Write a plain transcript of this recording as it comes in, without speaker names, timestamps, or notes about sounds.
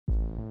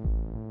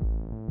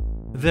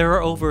There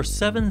are over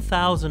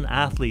 7,000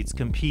 athletes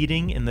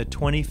competing in the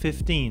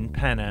 2015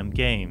 Pan Am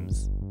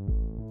Games.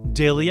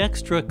 Daily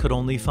Xtra could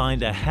only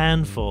find a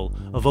handful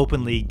of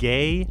openly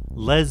gay,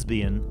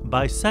 lesbian,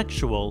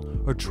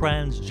 bisexual, or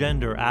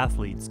transgender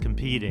athletes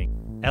competing.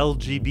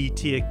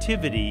 LGBT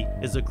activity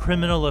is a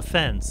criminal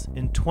offense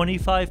in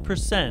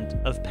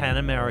 25% of Pan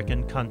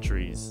American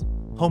countries.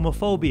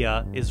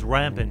 Homophobia is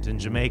rampant in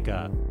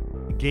Jamaica.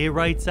 Gay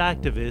rights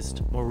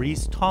activist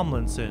Maurice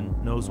Tomlinson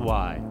knows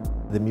why.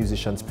 The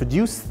musicians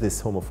produce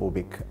this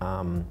homophobic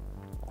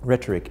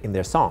rhetoric in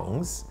their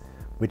songs,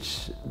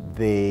 which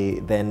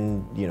they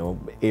then,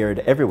 aired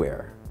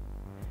everywhere.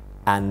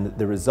 And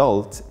the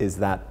result is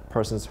that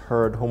persons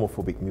heard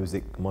homophobic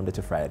music Monday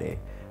to Friday,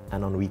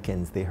 and on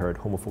weekends they heard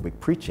homophobic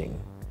preaching.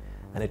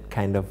 And it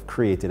kind of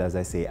created, as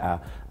I say, a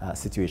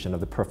situation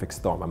of the perfect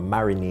storm, a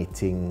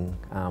marinating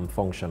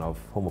function of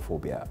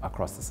homophobia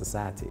across the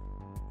society.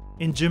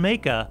 In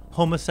Jamaica,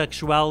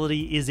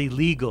 homosexuality is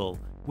illegal,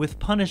 with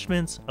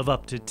punishments of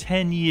up to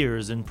 10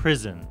 years in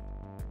prison.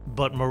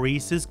 But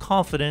Maurice is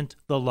confident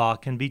the law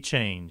can be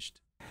changed.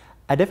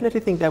 I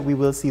definitely think that we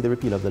will see the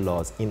repeal of the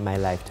laws in my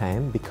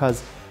lifetime,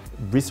 because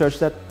research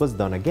that was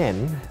done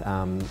again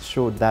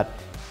showed that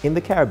in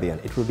the Caribbean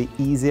it will be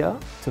easier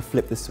to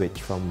flip the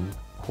switch from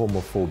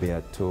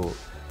homophobia to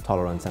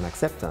tolerance and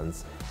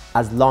acceptance,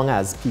 as long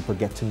as people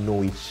get to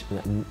know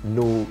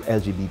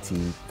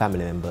LGBT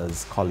family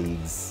members,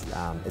 colleagues,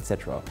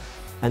 etc.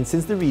 And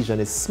since the region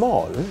is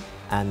small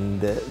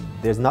and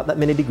there's not that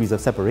many degrees of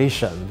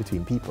separation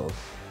between people,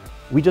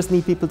 we just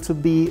need people to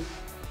be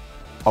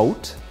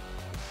out.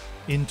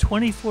 In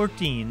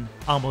 2014,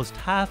 almost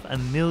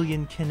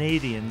 500,000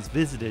 Canadians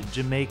visited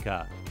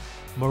Jamaica.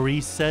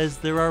 Maurice says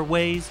there are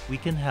ways we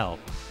can help.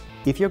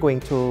 If you're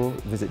going to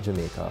visit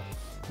Jamaica,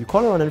 you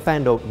call around and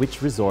find out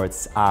which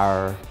resorts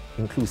are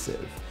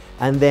inclusive.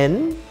 And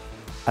then,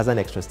 as an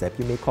extra step,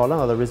 you may call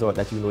another resort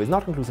that you know is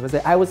not inclusive and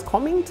say, I was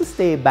coming to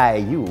stay by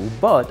you,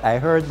 but I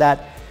heard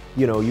that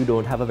you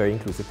don't have a very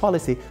inclusive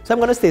policy, so I'm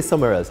going to stay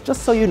somewhere else,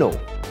 just so you know.